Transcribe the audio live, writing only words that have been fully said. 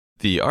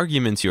The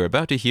arguments you're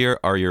about to hear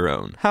are your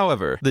own.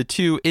 However, the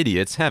two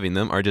idiots having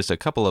them are just a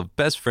couple of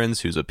best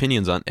friends whose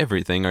opinions on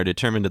everything are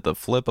determined at the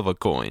flip of a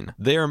coin.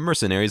 They are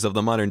mercenaries of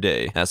the modern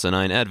day,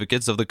 asinine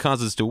advocates of the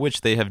causes to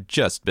which they have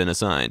just been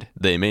assigned.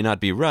 They may not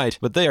be right,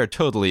 but they are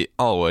totally,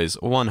 always,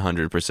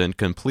 100%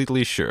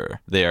 completely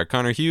sure. They are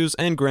Connor Hughes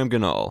and Graham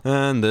Ganal,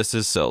 and this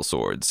is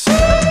Sellswords. You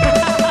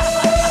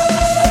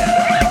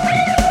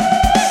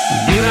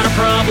got a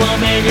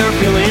problem and you're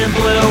feeling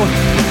blue.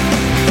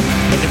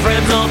 If your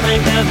friends all think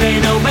that they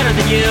know better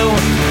than you.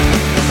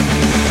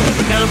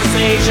 The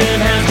conversation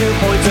has 2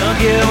 points of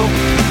view.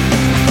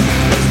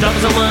 Just drop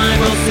us a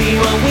line, we'll see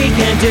what we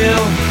can do.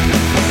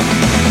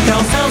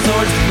 Tell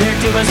Sellswords, they're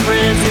two best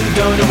friends who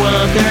don't know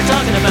what they're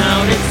talking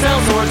about. It's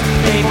Sellswords,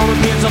 they form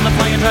opinions on the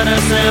fly and try to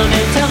sound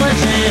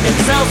intelligent.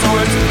 It's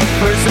Sellswords,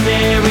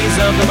 mercenaries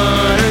of the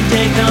modern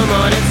day. Come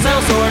on, it's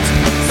Sellswords,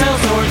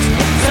 Sellswords,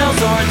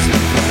 Sellswords.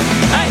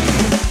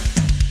 Hey!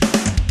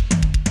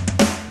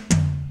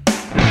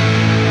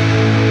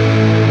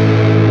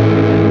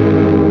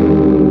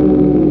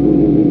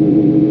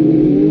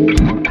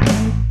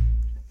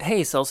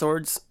 Hey,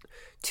 Sellswords.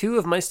 2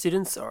 of my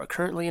students are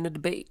currently in a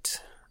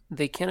debate.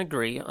 They can't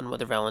agree on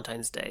whether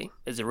Valentine's Day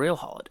is a real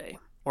holiday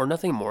or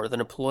nothing more than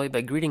a ploy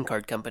by greeting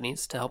card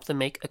companies to help them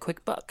make a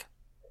quick buck.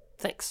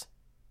 Thanks.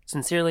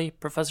 Sincerely,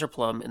 Professor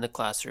Plum in the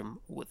classroom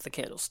with the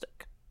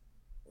candlestick.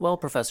 Well,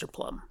 Professor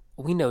Plum,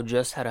 we know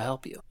just how to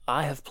help you.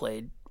 I have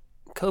played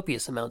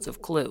copious amounts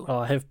of Clue. Oh,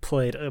 I have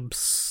played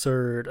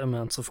absurd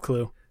amounts of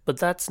Clue. But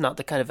that's not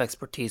the kind of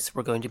expertise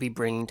we're going to be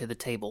bringing to the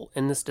table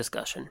in this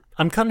discussion.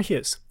 I'm Connor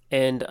Hughes.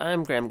 And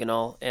I'm Graham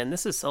Ganal, and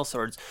this is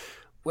Sellswords,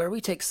 where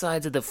we take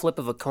sides at the flip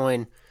of a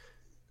coin.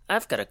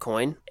 I've got a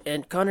coin,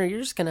 and Connor,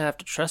 you're just going to have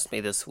to trust me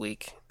this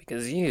week,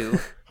 because you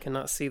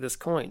cannot see this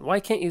coin.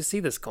 Why can't you see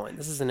this coin?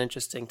 This is an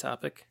interesting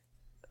topic.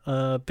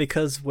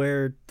 Because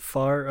we're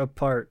far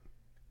apart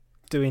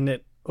doing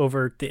it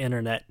over the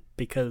internet,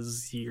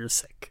 because you're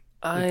sick.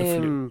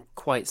 I'm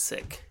quite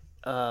sick.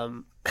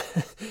 And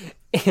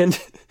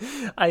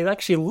I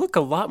actually look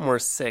a lot more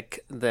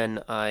sick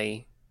than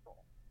I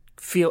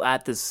feel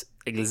at this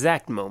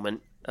exact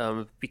moment,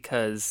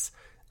 because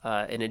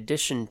in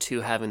addition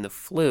to having the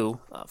flu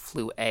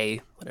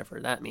A,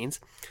 whatever that means,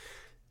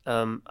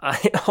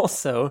 I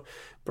also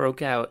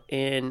broke out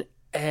in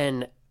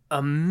an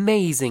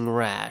amazing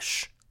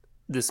rash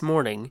this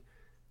morning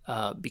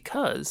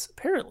because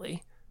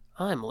apparently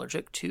I'm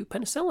allergic to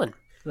penicillin.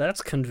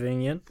 That's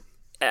convenient.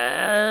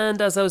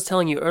 And as I was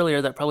telling you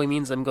earlier, that probably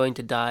means I'm going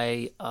to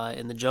die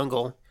in the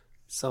jungle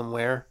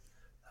somewhere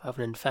of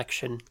an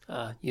infection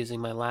using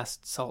my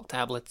last salt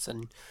tablets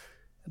and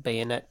a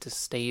bayonet to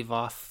stave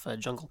off a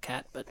jungle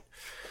cat. But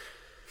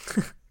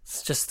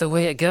it's just the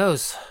way it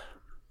goes.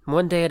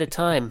 One day at a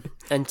time.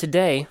 And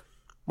today,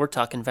 we're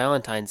talking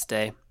Valentine's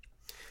Day.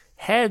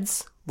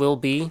 Heads will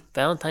be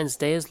Valentine's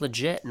Day is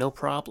legit, no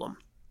problem.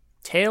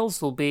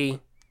 Tails will be,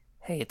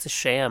 hey, it's a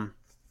sham.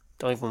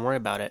 Don't even worry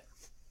about it.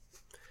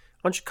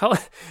 What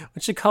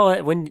you call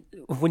it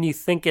when you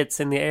think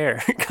it's in the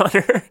air,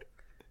 Connor?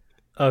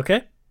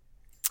 Okay.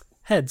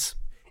 Heads.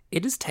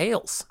 It is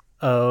tails.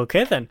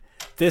 Okay, then.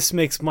 This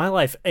makes my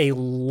life a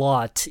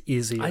lot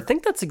easier. I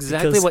think that's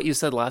exactly what you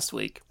said last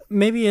week.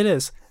 Maybe it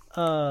is.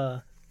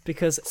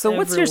 Because so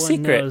what's your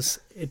secret? Knows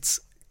it's.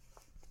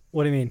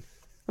 What do you mean?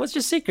 What's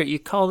your secret? You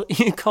call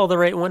the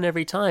right one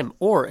every time,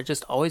 or it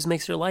just always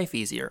makes your life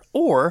easier,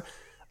 or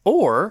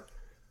your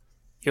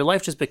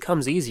life just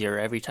becomes easier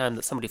every time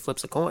that somebody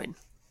flips a coin.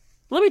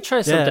 Let me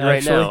try something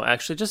right now.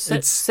 Actually, just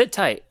sit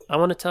tight. I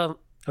want to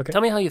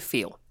tell me how you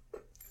feel.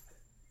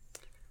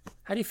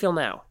 How do you feel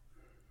now?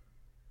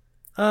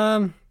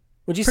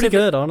 Would you say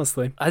good,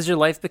 honestly? Has your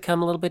life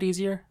become a little bit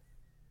easier?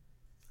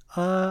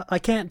 I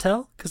can't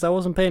tell because I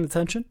wasn't paying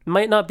attention.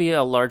 Might not be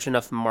a large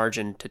enough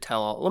margin to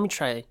tell. Let me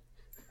try.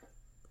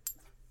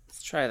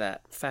 Let's try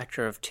that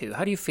factor of 2.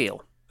 How do you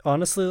feel?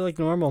 Honestly, like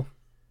normal.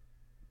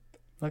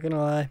 Not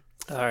gonna lie.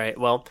 All right.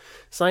 Well,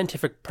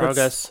 scientific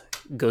progress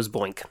goes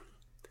boink.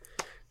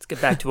 Let's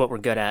get back to what we're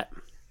good at.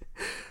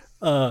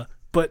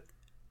 But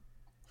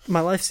my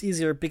life's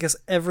easier because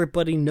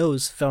everybody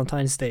knows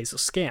Valentine's Day is a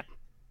scam.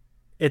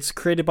 It's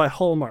created by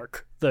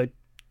Hallmark, the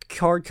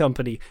card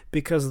company,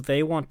 because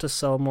they want to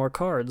sell more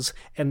cards,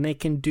 and they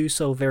can do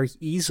so very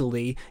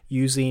easily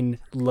using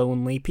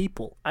lonely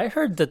people. I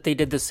heard that they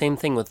did the same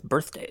thing with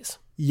birthdays.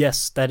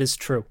 Yes, that is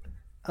true.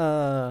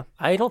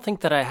 I don't think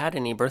that I had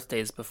any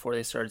birthdays before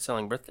they started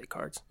selling birthday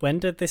cards. When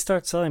did they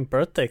start selling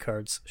birthday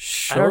cards?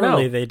 I don't know.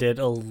 Surely they did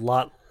a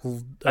lot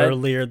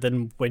earlier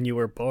than when you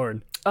were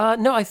born.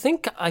 No, I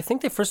think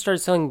they first started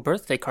selling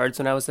birthday cards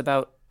when I was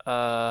about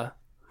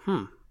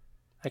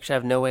Actually, I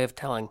have no way of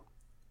telling.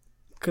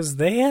 Because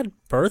they had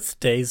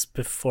birthdays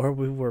before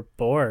we were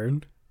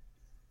born.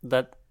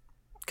 That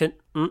can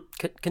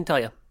tell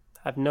you.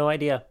 I have no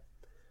idea.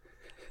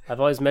 I've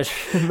always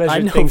measured I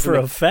know things for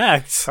a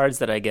fact. Cards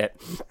that I get.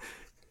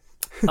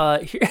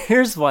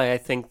 Here's why I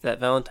think that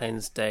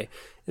Valentine's Day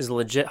is a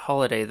legit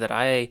holiday that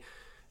I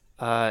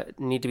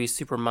need to be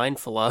super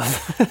mindful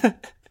of.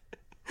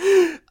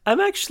 I'm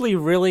actually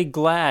really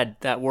glad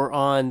that we're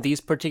on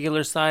these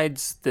particular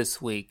sides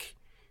this week,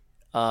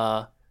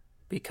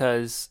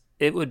 because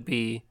it would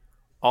be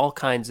all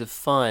kinds of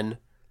fun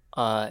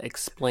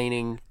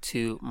explaining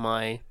to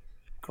my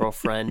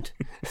girlfriend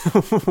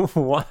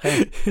why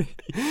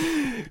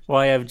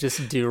I've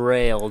just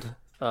derailed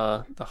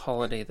the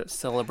holiday that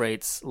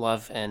celebrates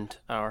love and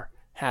our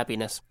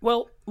happiness.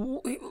 Well,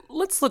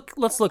 let's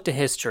look to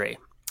history.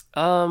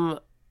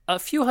 A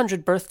few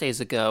hundred birthdays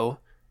ago,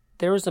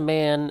 there was a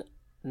man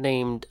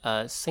named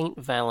Saint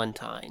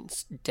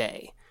Valentine's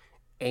Day,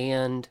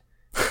 and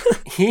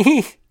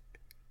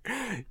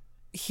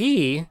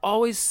he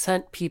always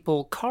sent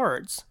people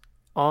cards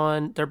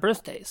on their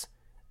birthdays.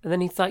 And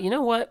then he thought, you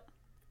know what?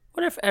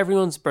 What if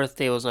everyone's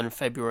birthday was on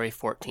February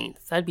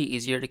 14th? That'd be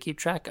easier to keep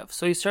track of.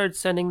 So he started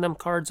sending them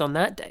cards on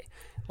that day.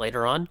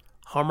 Later on,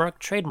 Hallmark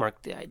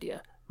trademarked the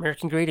idea.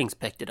 American Greetings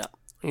picked it up.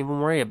 Don't even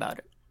worry about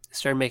it. They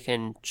started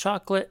making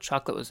chocolate.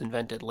 Chocolate was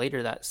invented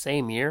later that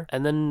same year.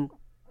 And then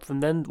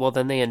then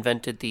they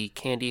invented the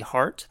candy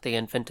heart. They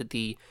invented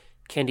the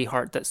candy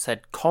heart that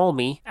said, "Call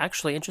me."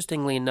 Actually,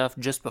 interestingly enough,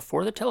 just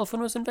before the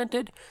telephone was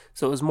invented.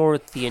 So it was more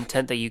with the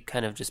intent that you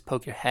kind of just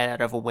poke your head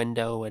out of a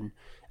window and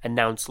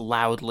announce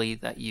loudly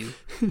that you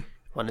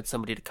wanted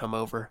somebody to come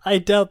over. I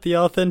doubt the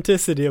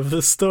authenticity of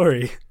this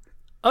story.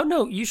 Oh,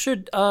 no, you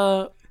should.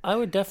 I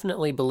would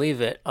definitely believe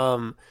it.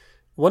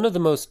 One of the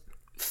most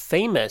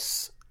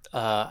famous,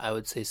 I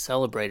would say,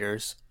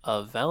 celebrators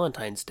of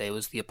Valentine's Day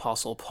was the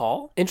Apostle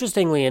Paul.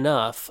 Interestingly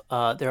enough,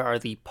 there are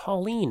the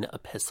Pauline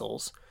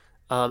epistles.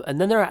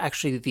 And then there are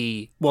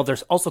actually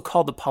there's also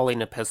called the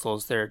Pauline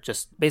epistles. They're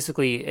just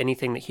basically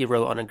anything that he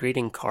wrote on a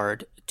greeting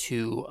card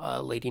to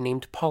a lady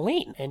named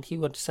Pauline. And he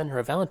would send her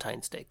a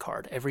Valentine's Day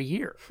card every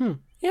year.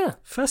 Yeah.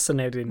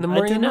 Fascinating. The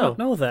more I did you know. not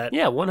know that.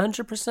 Yeah,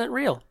 100%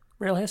 real.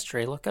 Real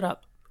history. Look it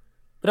up.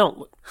 But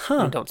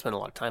don't spend a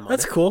lot of time on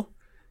That's it. cool.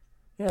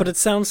 Yeah. But it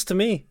sounds to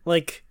me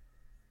like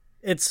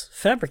it's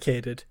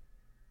fabricated.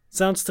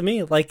 Sounds to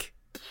me like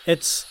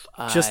it's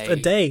just a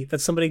day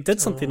that somebody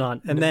did something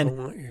on. And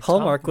then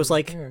Hallmark was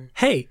like,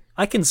 hey,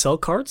 I can sell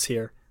cards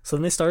here. So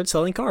then they started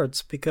selling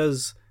cards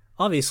because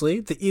obviously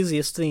the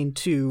easiest thing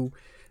to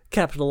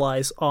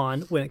capitalize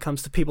on when it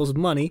comes to people's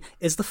money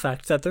is the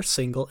fact that they're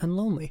single and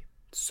lonely.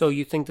 So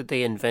you think that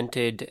they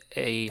invented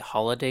a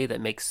holiday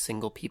that makes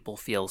single people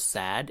feel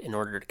sad in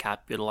order to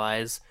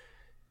capitalize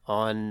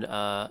on...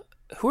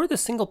 who are the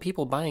single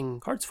people buying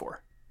cards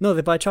for? No,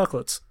 they buy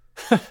chocolates.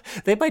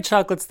 They buy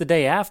chocolates the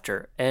day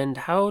after. And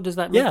how does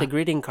that make the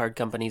greeting card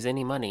companies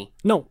any money?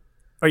 No.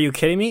 Are you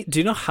kidding me? Do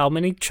you know how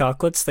many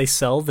chocolates they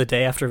sell the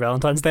day after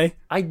Valentine's Day?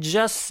 I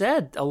just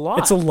said a lot.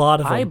 It's a lot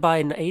of them. I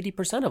buy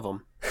 80% of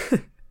them.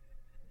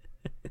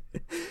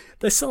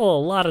 They sell a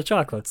lot of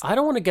chocolates. I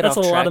don't want to get That's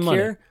off a lot track of money.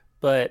 here,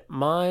 but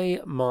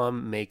my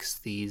mom makes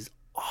these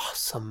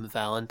awesome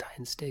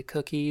Valentine's Day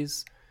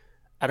cookies.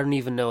 I don't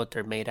even know what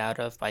they're made out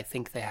of, but I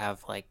think they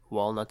have like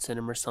walnuts in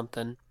them or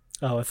something.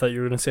 Oh, I thought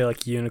you were going to say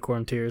like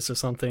unicorn tears or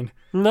something.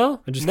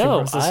 No, I just came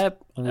across this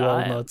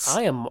walnuts.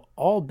 I am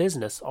all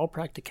business, all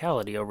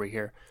practicality over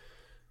here.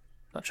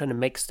 Not trying to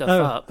make stuff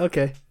Oh, up.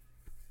 okay.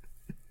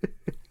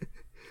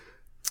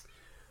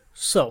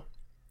 So,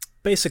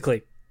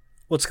 basically,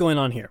 what's going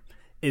on here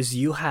is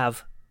you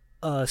have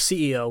a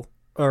CEO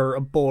or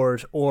a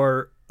board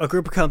or a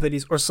group of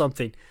companies or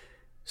something.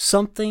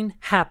 Something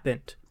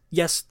happened.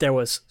 Yes, there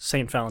was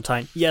St.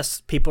 Valentine.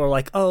 Yes, people are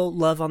like, oh,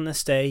 love on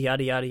this day,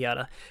 yada, yada,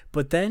 yada.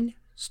 But then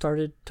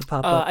started to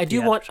pop up I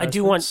do want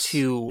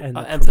to and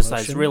the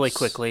emphasize really promotions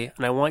quickly,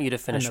 and I want you to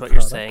finish and what the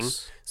you're saying.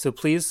 products. So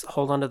please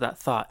hold on to that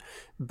thought.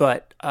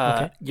 But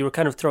Okay. you were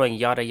kind of throwing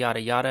yada, yada,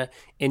 yada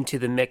into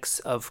the mix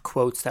of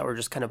quotes that were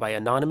just kind of by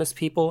anonymous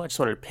people. I just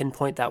wanted to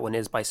pinpoint that one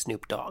is by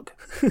Snoop Dogg.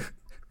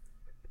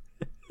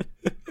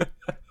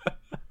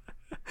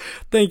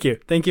 Thank you.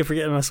 Thank you for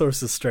getting my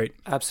sources straight.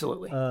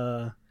 Absolutely.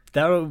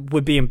 That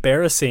would be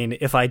embarrassing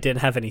if I didn't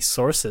have any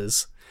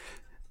sources.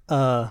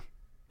 I'm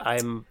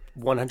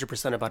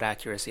 100% about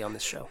accuracy on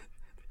this show.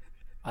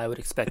 I would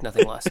expect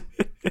nothing less.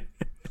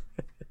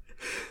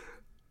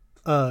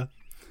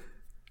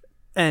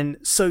 And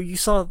so you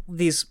saw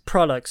these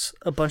products,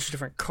 a bunch of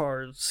different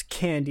cards,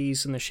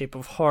 candies in the shape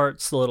of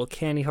hearts, the little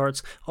candy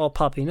hearts, all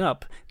popping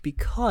up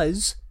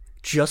because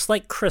just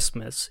like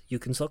Christmas, you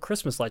can sell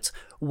Christmas lights.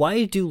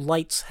 Why do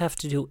lights have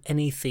to do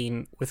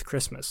anything with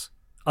Christmas?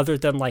 Other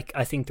than, like,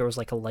 I think there was,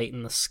 like, a light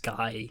in the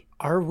sky.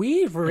 Are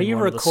we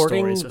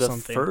re-recording the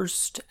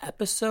first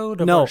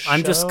episode of No, our show?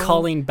 I'm just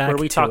calling back where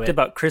we to talked it.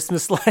 about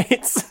Christmas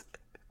lights?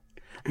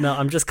 No,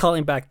 I'm just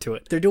calling back to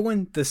it. They're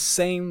doing the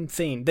same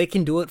thing. They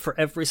can do it for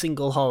every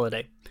single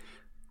holiday.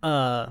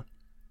 At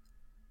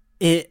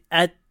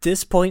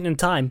this point in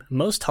time,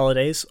 most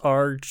holidays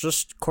are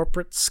just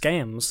corporate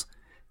scams.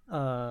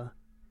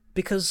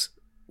 Because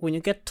when you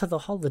get to the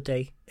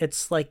holiday,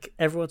 it's like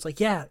everyone's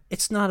like, yeah,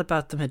 it's not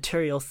about the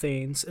material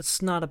things.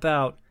 It's not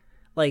about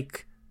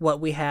like what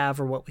we have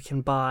or what we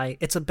can buy.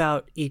 It's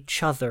about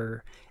each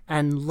other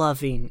and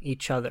loving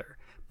each other.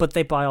 But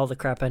they buy all the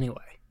crap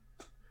anyway.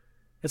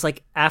 It's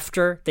like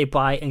after they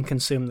buy and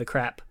consume the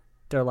crap,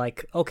 They're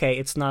like, okay,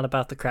 it's not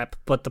about the crap,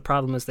 but the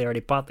problem is they already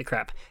bought the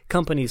crap.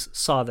 Companies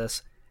saw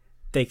this.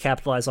 They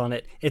capitalize on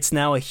it. It's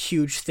now a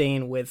huge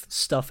thing with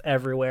stuff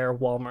everywhere.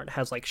 Walmart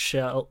has like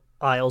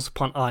aisles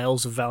upon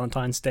aisles of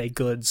Valentine's Day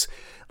goods.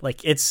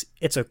 Like it's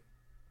a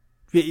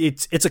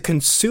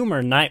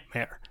consumer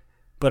nightmare,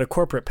 but a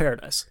corporate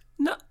paradise.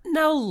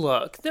 Now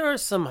look, there are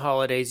some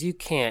holidays you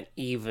can't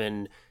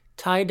even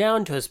tie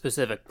down to a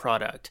specific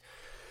product.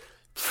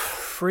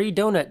 Free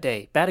Donut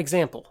Day, bad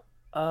example.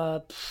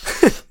 All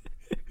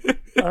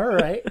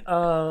right.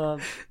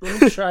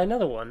 Let me try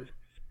another one.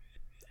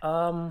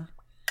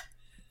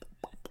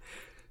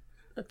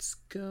 Let's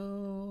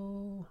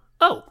go.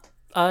 Oh,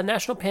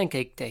 National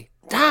Pancake Day.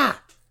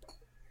 Ah.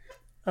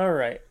 All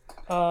right.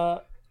 I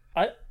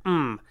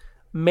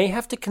may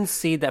have to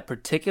concede that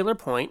particular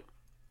point.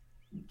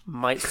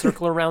 Might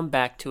circle around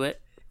back to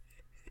it.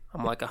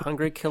 I'm like a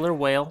hungry killer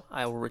whale.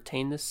 I will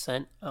retain this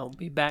scent. I'll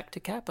be back to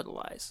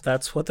capitalize.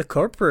 That's what the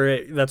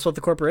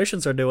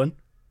corporations are doing.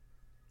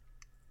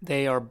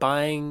 They are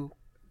buying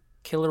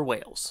killer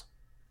whales.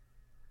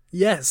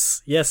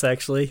 Yes,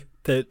 actually.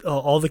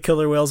 All the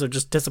killer whales are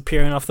just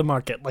disappearing off the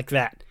market like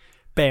that.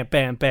 Bam,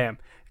 bam, bam.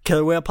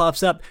 Killer whale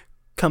pops up.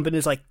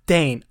 Company's like,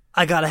 dang,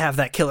 I gotta have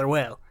that killer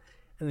whale.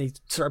 And they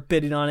start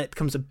bidding on it. It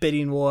becomes a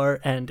bidding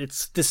war, and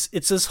it's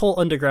this whole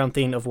underground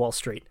thing of Wall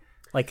Street.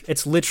 Like,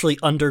 it's literally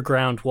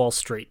underground Wall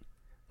Street.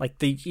 Like,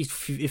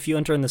 if you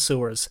enter in the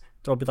sewers,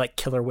 there'll be like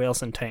killer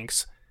whales and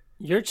tanks.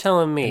 You're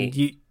telling me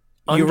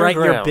you write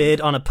your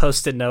bid on a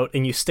Post-it note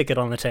and you stick it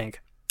on the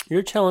tank.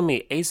 You're telling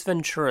me Ace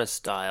Ventura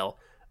style,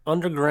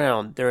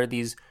 underground, there are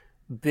these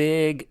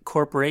big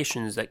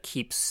corporations that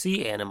keep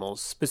sea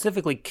animals,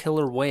 specifically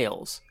killer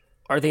whales.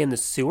 Are they in the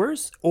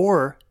sewers?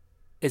 Or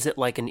is it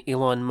like an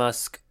Elon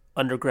Musk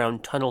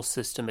underground tunnel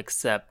system,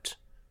 except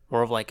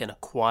more of like an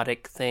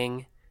aquatic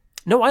thing?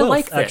 No, I Both,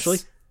 like this. Actually.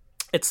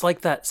 It's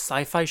like that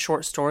sci-fi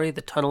short story,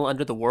 The Tunnel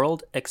Under the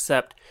World,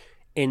 except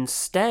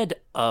instead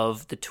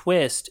of the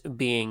twist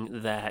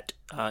being that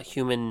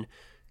human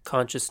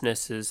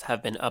consciousnesses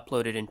have been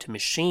uploaded into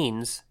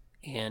machines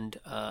and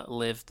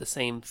live the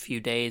same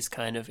few days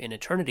kind of in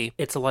eternity,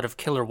 it's a lot of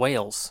killer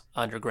whales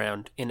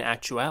underground in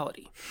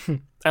actuality.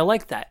 I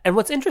like that. And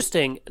what's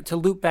interesting, to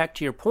loop back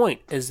to your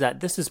point, is that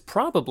this is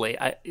probably,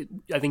 I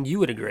think you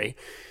would agree,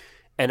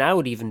 and I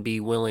would even be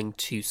willing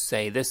to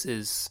say this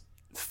is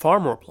far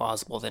more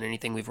plausible than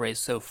anything we've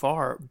raised so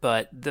far,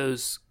 but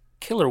those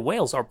killer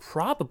whales are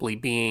probably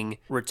being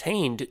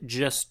retained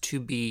just to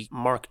be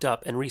marked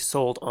up and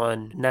resold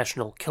on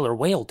National Killer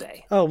Whale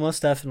Day. Oh,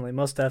 most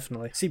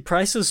definitely. See,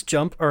 prices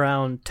jump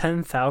around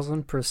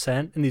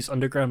 10,000% in these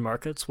underground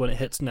markets when it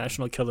hits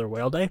National Killer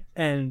Whale Day,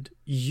 and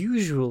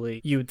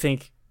usually you would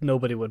think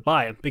nobody would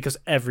buy them because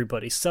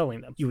everybody's selling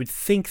them. You would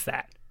think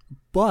that.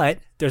 But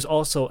there's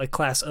also a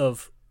class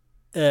of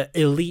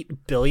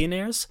elite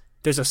billionaires.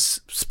 There's a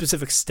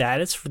specific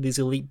status for these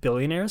elite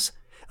billionaires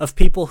of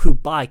people who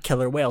buy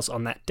killer whales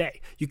on that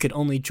day. You can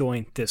only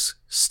join this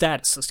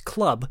status, this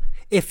club,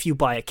 if you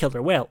buy a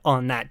killer whale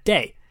on that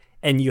day.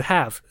 And you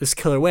have this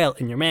killer whale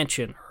in your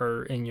mansion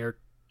or in your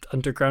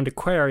underground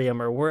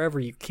aquarium or wherever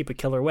you keep a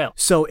killer whale.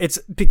 So it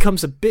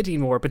becomes a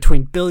bidding war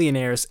between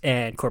billionaires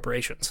and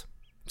corporations.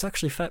 It's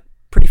actually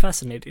pretty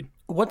fascinating.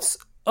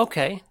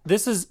 Okay,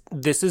 this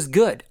is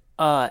good.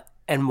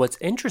 And what's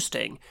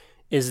interesting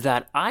is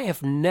that I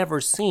have never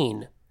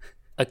seen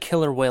a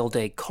Killer Whale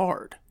Day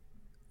card,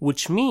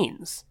 which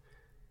means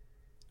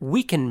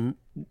we can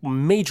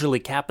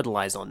majorly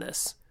capitalize on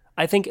this.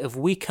 I think if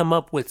we come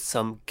up with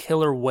some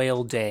Killer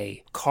Whale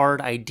Day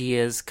card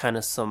ideas, kind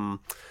of some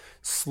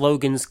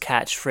slogans,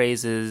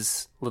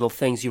 catchphrases, little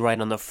things you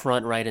write on the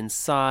front, right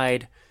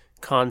inside,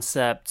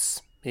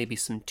 concepts, maybe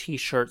some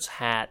t-shirts,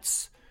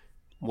 hats,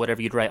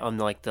 whatever you'd write on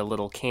like the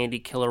little candy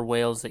killer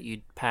whales that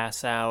you'd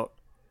pass out.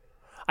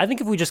 I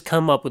think if we just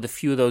come up with a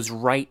few of those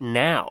right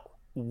now,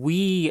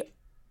 we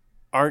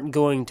aren't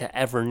going to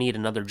ever need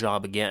another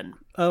job again.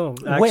 Oh,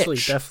 actually,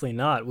 definitely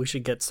not. We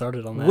should get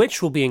started on that.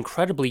 Which will be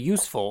incredibly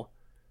useful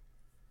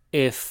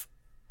if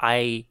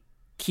I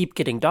keep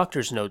getting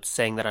doctor's notes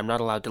saying that I'm not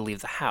allowed to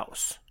leave the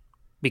house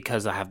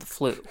because I have the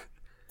flu.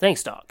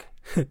 Thanks, Doc.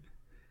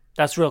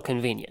 That's real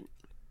convenient.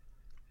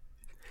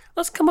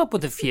 Let's come up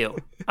with a few.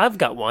 I've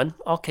got one.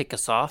 I'll kick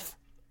us off.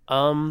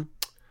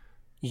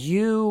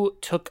 You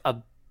took a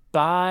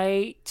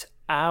bite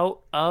out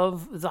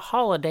of the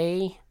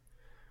holiday.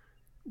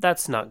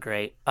 That's not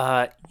great.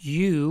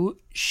 You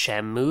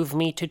shall move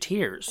me to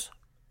tears.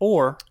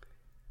 Or,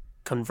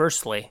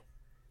 conversely,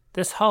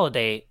 this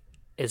holiday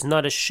is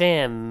not a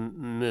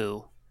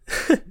shamu.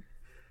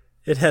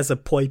 It has a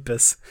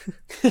poipus.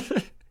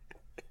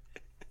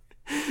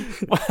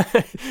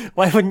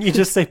 Why wouldn't you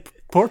just say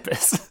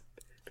porpoise?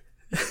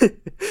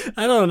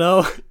 I don't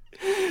know.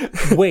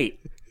 Wait,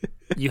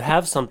 you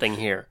have something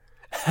here.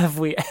 Have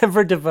we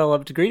ever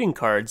developed greeting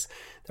cards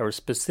that were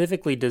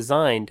specifically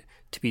designed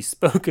to be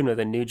spoken with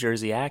a New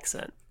Jersey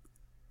accent?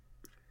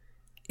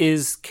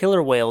 Is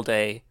Killer Whale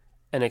Day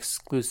an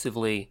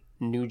exclusively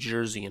New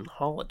Jerseyan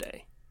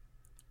holiday?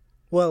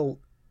 Well,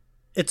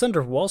 it's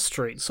under Wall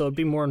Street, so it'd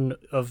be more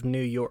of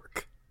New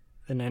York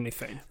than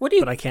anything. What do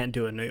you? But I can't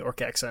do a New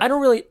York accent. I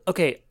don't really.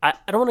 Okay, I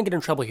don't want to get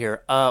in trouble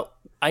here.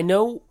 I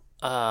know.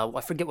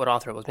 I forget what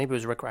author it was. Maybe it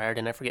was Rick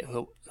Riordan. I forget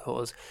who it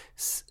was.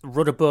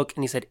 Wrote a book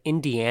and he said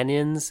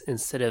Indianians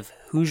instead of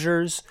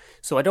Hoosiers.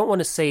 So I don't want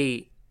to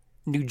say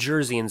New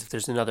Jerseyans if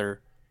there's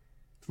another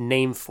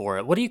name for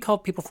it. What do you call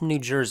people from New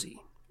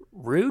Jersey?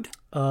 Rude?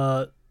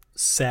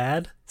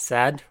 Sad?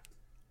 Sad?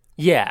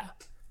 Yeah.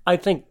 I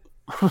think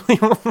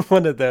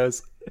one of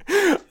those.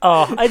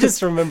 Oh, I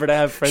just remember to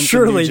have friends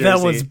Surely in New Jersey.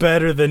 that was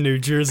better than New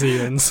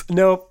Jerseyans.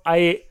 Nope.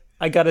 I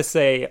gotta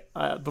say,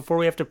 before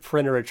we have to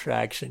print a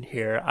retraction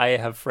here, I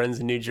have friends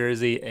in New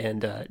Jersey,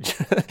 and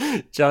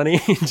Johnny,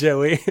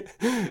 Joey,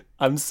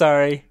 I'm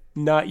sorry,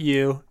 not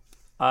you.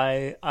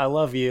 I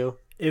love you.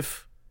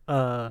 If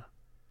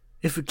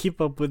we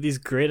keep up with these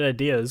great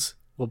ideas,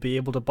 we'll be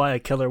able to buy a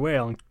killer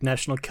whale on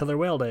National Killer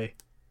Whale Day.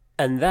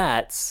 And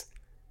that's...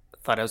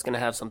 Thought I was gonna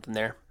have something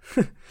there.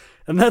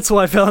 And that's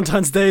why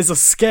Valentine's Day is a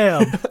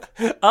scam.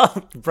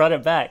 Oh, brought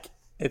it back.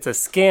 It's a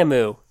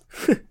scamoo.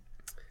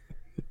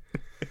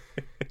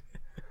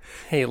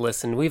 Hey,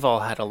 listen, we've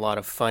all had a lot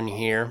of fun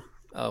here.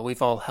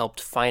 We've all helped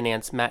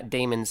finance Matt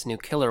Damon's new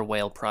Killer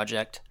Whale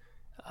project,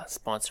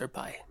 sponsored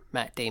by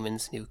Matt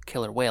Damon's new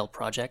Killer Whale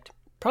project.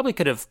 Probably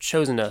could have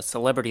chosen a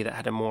celebrity that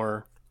had a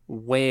more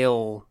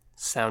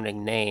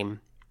whale-sounding name.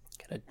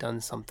 Could have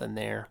done something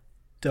there.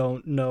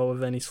 Don't know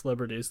of any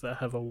celebrities that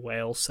have a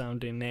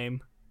whale-sounding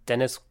name.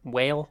 Dennis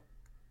Whale?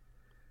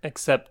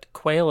 Except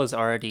Quail is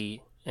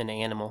already an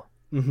animal.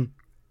 Mm-hmm.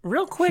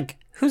 Real quick,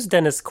 who's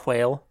Dennis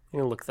Quail? I'm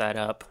going to look that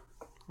up.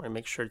 I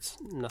make sure it's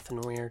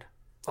nothing weird.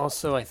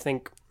 Also, I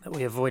think that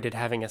we avoided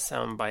having a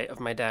soundbite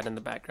of my dad in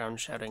the background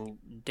shouting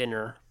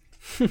dinner.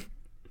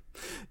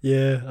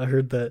 Yeah, I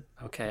heard that.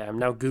 Okay, I'm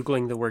now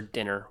Googling the word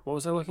dinner. What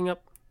was I looking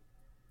up?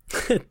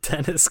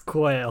 Dennis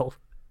Quail.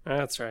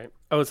 That's right.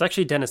 Oh, it's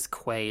actually Dennis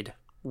Quaid.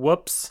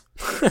 Whoops.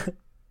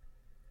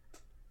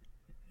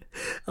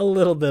 A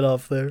little bit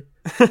off there.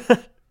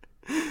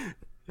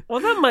 Well,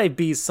 that might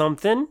be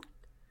something.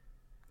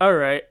 All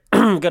right,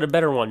 got a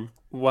better one.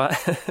 What?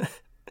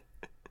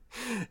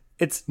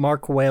 It's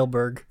Mark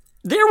Wahlberg.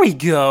 There we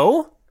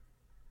go.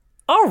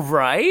 All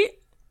right.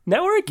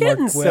 Now we're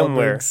getting Mark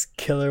somewhere. Wahlberg's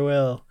Killer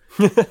Whale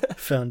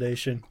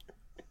Foundation.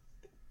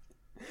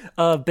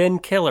 Ben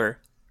Killer.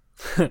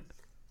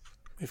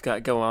 We've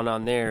got going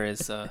on there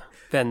is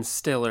Ben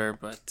Stiller,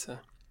 but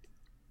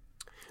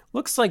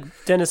looks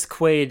like Dennis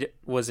Quaid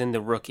was in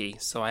The Rookie,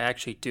 so I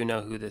actually do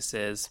know who this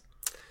is.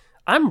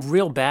 I'm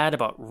real bad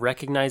about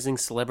recognizing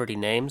celebrity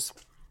names.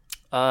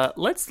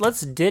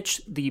 Let's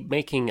ditch the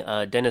making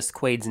Dennis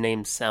Quaid's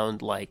name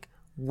sound like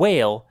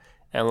whale,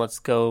 and let's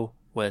go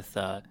with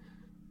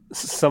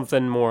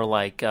something more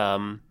like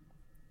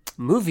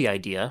movie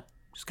idea.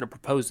 I'm just gonna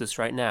propose this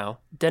right now.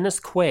 Dennis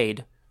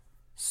Quaid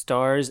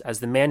stars as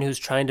the man who's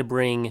trying to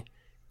bring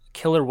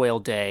Killer Whale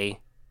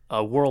Day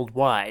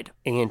worldwide,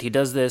 and he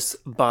does this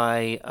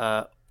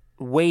by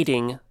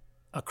wading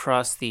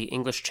across the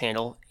English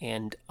Channel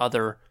and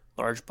other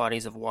large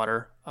bodies of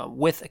water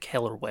with a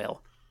killer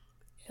whale.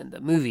 And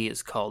the movie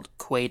is called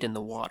Quaid in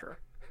the Water.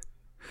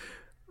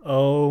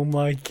 Oh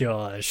my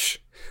gosh.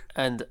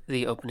 And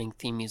the opening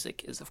theme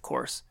music is, of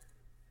course,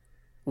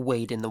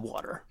 Wade in the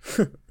Water.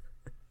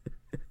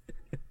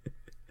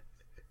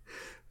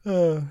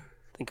 I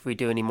think if we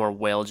do any more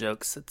whale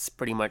jokes, it's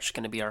pretty much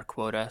going to be our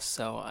quota.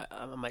 So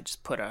I might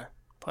just put a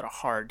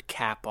hard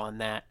cap on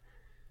that.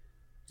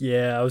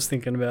 Yeah, I was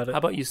thinking about it. How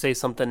about you say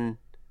something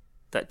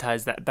that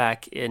ties that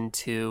back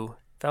into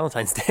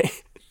Valentine's Day?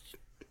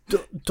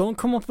 Don't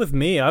come up with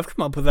me. I've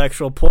come up with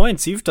actual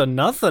points. You've done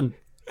nothing.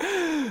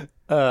 You've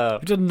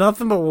done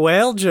nothing but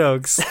whale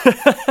jokes.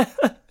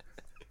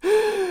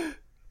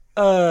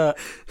 Well,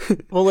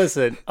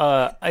 listen,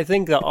 I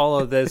think that all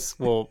of this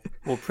will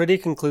pretty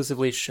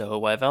conclusively show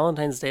why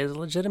Valentine's Day is a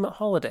legitimate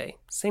holiday.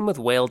 Same with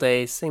Whale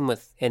Day, same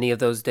with any of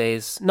those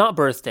days. Not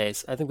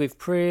birthdays. I think we've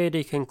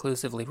pretty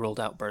conclusively ruled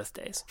out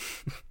birthdays.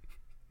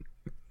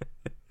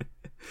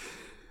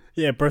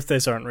 Yeah,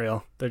 birthdays aren't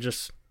real.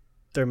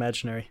 They're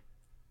imaginary.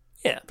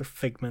 Yeah. They're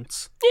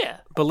figments. Yeah,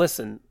 but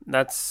listen,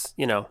 that's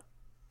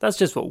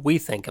just what we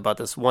think about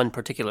this one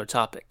particular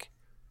topic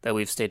that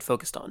we've stayed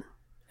focused on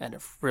and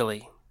have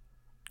really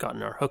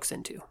gotten our hooks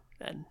into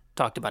and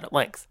talked about at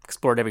length,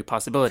 explored every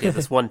possibility of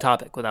this one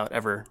topic without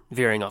ever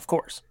veering off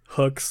course.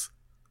 Hooks,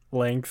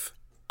 length.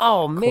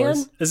 Oh, man.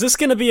 Course. Is this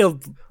going to be a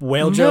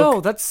whale joke? No,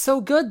 that's so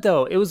good,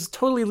 though. It was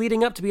totally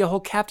leading up to be a whole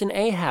Captain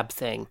Ahab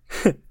thing.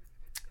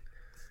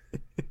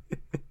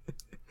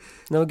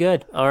 No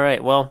good. All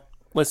right, well,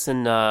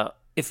 listen,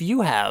 if you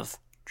have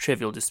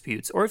trivial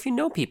disputes, or if you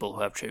know people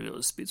who have trivial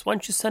disputes, why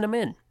don't you send them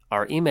in?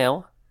 Our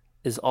email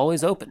is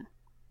always open.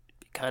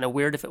 It'd be kind of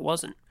weird if it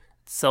wasn't.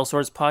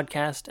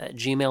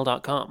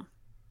 sellswordspodcast@gmail.com.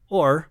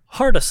 Or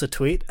heart us a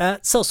tweet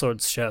at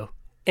Sellswords Show.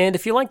 And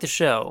if you like the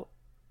show,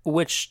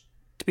 which,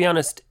 to be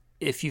honest,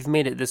 if you've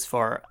made it this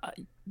far,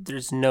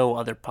 there's no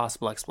other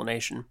possible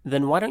explanation,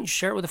 then why don't you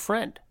share it with a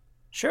friend?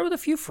 Share it with a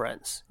few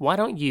friends. Why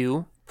don't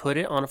you put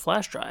it on a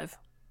flash drive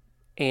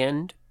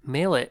and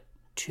mail it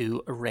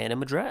to a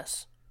random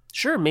address.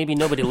 Sure, maybe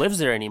nobody lives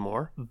there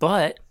anymore,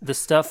 but the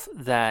stuff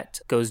that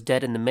goes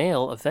dead in the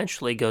mail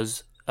eventually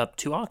goes up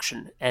to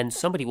auction, and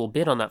somebody will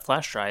bid on that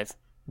flash drive,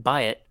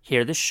 buy it,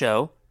 hear the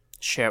show,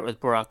 share it with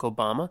Barack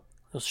Obama,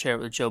 he'll share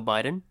it with Joe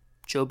Biden.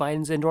 Joe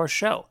Biden's into our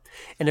show.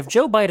 And if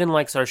Joe Biden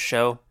likes our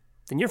show,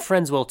 then your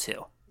friends will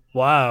too.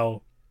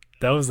 Wow.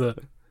 That's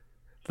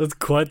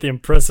quite the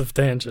impressive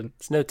tangent.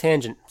 It's no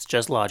tangent, it's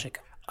just logic.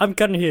 I'm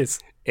Cutting Hughes.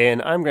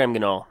 And I'm Graham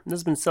Ganol. This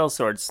has been Cell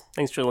Swords.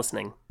 Thanks for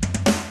listening.